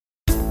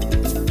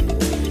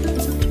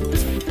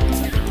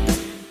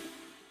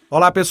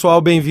Olá pessoal,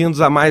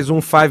 bem-vindos a mais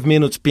um 5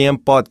 Minutes PM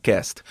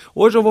Podcast.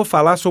 Hoje eu vou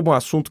falar sobre um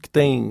assunto que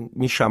tem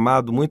me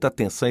chamado muita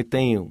atenção e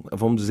tenho,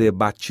 vamos dizer,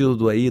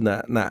 batido aí,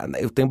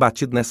 eu tenho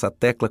batido nessa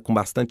tecla com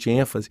bastante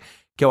ênfase,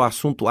 que é o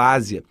assunto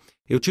Ásia.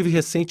 Eu tive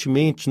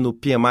recentemente no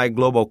PMI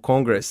Global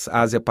Congress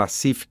Ásia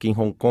Pacific em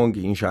Hong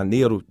Kong, em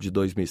janeiro de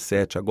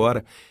 2007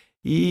 agora,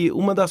 e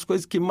uma das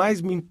coisas que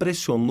mais me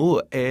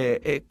impressionou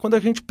é quando a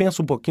gente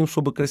pensa um pouquinho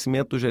sobre o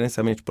crescimento do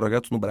gerenciamento de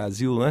projetos no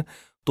Brasil, né?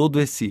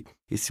 Todo esse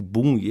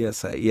boom e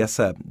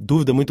essa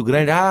dúvida muito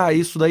grande,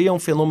 isso daí é um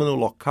fenômeno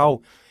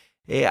local.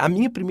 A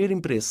minha primeira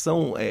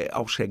impressão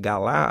ao chegar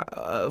lá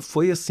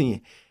foi assim,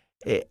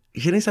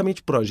 gerenciamento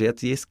de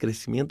projetos e esse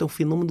crescimento é um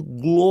fenômeno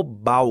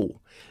global.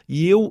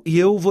 E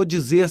eu vou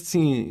dizer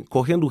assim,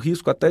 correndo o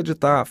risco até de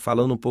estar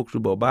falando um pouco de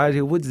bobagem,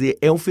 eu vou dizer,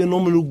 é um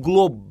fenômeno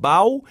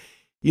global.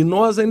 E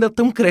nós ainda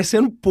estamos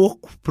crescendo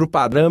pouco para o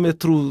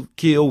parâmetro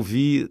que eu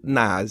vi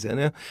na Ásia,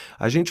 né?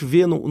 A gente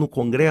vê no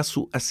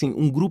Congresso assim,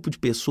 um grupo de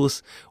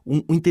pessoas,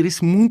 um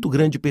interesse muito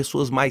grande de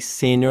pessoas mais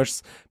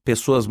seniors,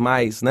 pessoas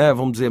mais, né,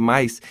 vamos dizer,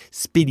 mais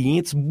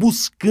experientes,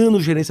 buscando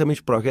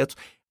gerenciamento de projetos,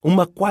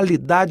 uma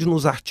qualidade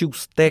nos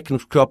artigos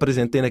técnicos que eu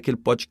apresentei naquele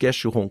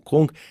podcast de Hong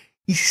Kong,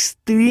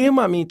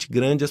 extremamente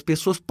grande, as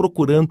pessoas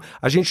procurando.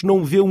 A gente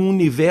não vê um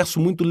universo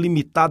muito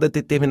limitado a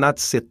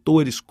determinados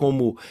setores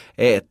como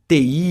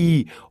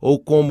TI ou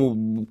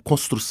como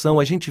construção.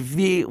 A gente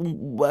vê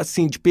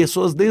assim, de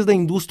pessoas desde a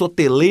indústria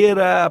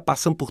hoteleira,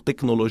 passando por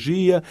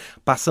tecnologia,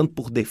 passando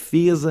por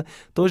defesa.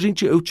 Então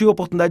eu tive a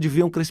oportunidade de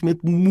ver um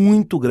crescimento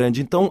muito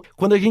grande. Então,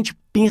 quando a gente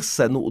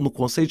pensa no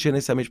conceito de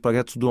gerenciamento de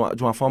projetos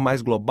de uma forma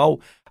mais global,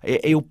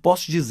 eu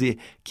posso dizer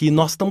que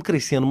nós estamos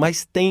crescendo,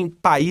 mas tem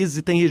países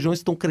e tem regiões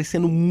que estão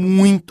crescendo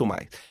muito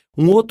mais.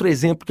 Um outro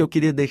exemplo que eu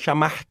queria deixar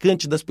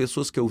marcante das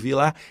pessoas que eu vi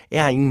lá é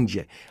a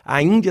Índia.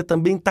 A Índia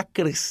também está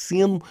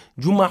crescendo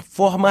de uma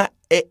forma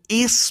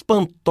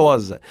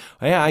espantosa.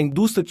 A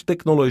indústria de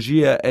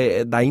tecnologia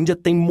da Índia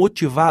tem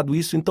motivado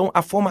isso. Então,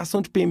 a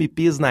formação de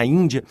PMPs na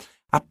Índia,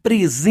 a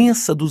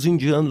presença dos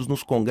indianos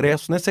nos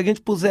congressos, né? Se a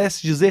gente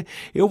pudesse dizer,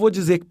 eu vou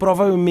dizer que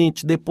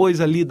provavelmente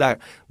depois ali da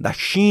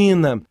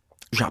China,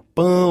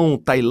 Japão,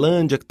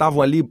 Tailândia, que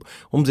estavam ali,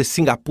 vamos dizer,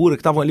 Singapura,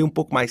 que estavam ali um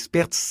pouco mais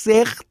perto,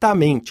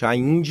 certamente a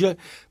Índia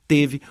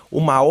teve o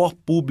maior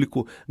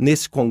público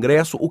nesse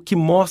congresso, o que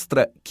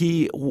mostra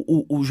que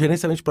o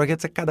gerenciamento de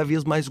projetos é cada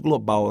vez mais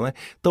global, né?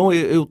 Então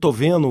eu estou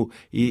vendo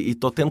e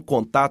estou tendo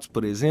contatos,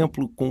 por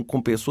exemplo,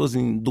 com pessoas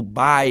em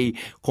Dubai,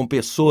 com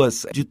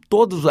pessoas de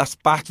todas as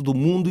partes do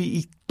mundo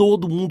e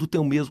todo mundo tem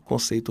o mesmo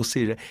conceito, ou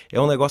seja, é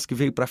um negócio que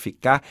veio para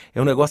ficar,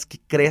 é um negócio que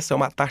cresce, é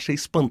uma taxa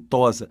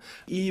espantosa.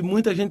 E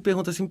muita gente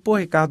pergunta assim, pô,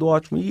 Ricardo,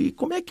 ótimo, e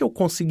como é que eu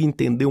consigo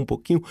entender um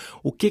pouquinho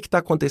o que está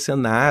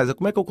acontecendo na Ásia,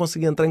 como é que eu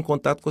consigo entrar em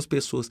contato com as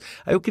pessoas?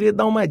 Aí eu queria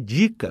dar uma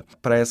dica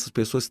para essas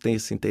pessoas que têm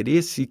esse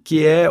interesse,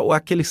 que é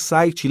aquele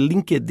site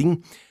LinkedIn.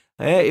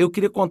 Eu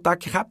queria contar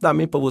aqui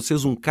rapidamente para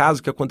vocês um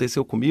caso que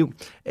aconteceu comigo.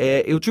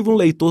 Eu tive um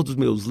leitor dos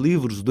meus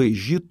livros do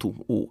Egito,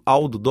 o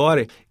Aldo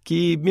Doria,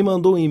 que me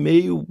mandou um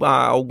e-mail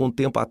há algum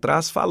tempo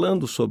atrás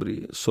falando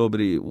sobre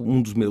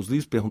um dos meus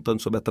livros,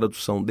 perguntando sobre a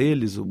tradução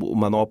deles, o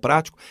manual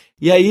prático.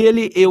 E aí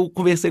eu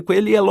conversei com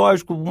ele e é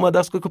lógico, uma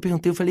das coisas que eu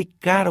perguntei, eu falei,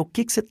 cara, o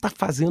que você está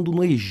fazendo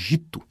no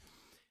Egito?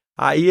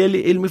 Aí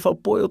ele me falou,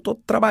 pô, eu estou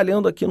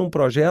trabalhando aqui num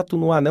projeto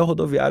no anel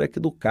rodoviário aqui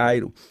do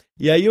Cairo.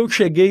 E aí eu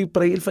cheguei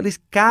para ele e falei,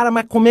 cara,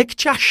 mas como é que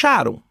te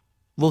acharam?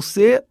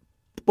 Você,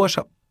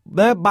 poxa,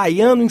 né,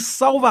 baiano em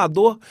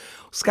Salvador,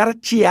 os caras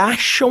te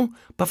acham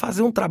para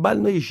fazer um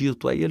trabalho no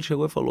Egito. Aí ele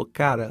chegou e falou,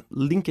 cara,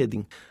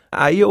 LinkedIn.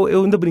 Aí eu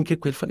ainda brinquei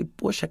com ele, falei,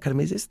 poxa, cara,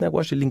 mas esse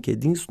negócio de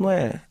LinkedIn, isso não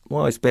é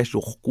uma espécie de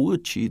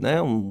Orkut,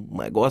 né? Um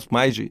negócio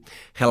mais de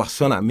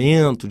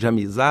relacionamento, de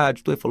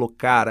amizade. Então ele falou,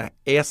 cara,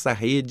 essa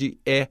rede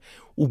é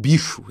o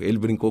bicho. Ele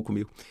brincou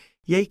comigo.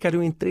 E aí, cara,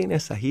 eu entrei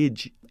nessa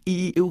rede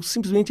e eu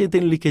simplesmente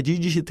entrei no LinkedIn e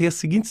digitei a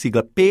seguinte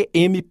sigla,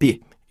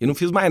 PMP. E não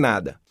fiz mais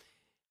nada.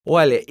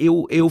 Olha,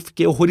 eu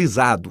fiquei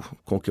horrorizado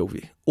com o que eu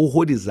vi.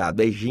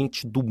 Horrorizado. É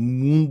gente do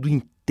mundo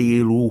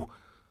inteiro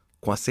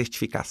com a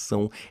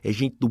certificação, é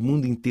gente do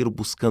mundo inteiro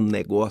buscando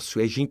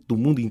negócio, é gente do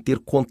mundo inteiro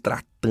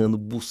contratando,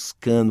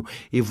 buscando,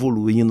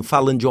 evoluindo,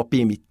 falando de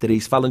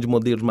OPM3, falando de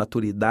modelo de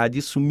maturidade.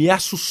 Isso me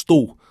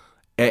assustou.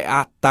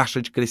 A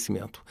taxa de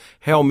crescimento.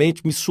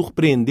 Realmente me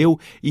surpreendeu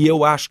e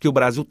eu acho que o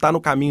Brasil está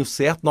no caminho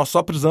certo. Nós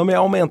só precisamos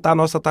aumentar a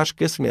nossa taxa de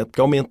crescimento,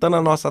 porque aumentando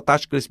a nossa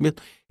taxa de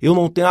crescimento, eu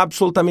não tenho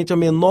absolutamente a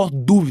menor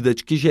dúvida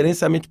de que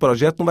gerenciamento de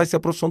projeto não vai ser a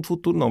profissão do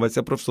futuro, não, vai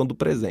ser a profissão do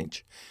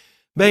presente.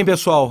 Bem,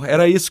 pessoal,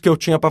 era isso que eu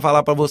tinha para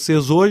falar para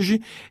vocês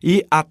hoje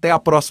e até a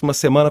próxima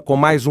semana com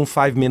mais um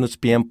 5 Minutes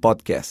PM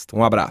Podcast.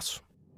 Um abraço.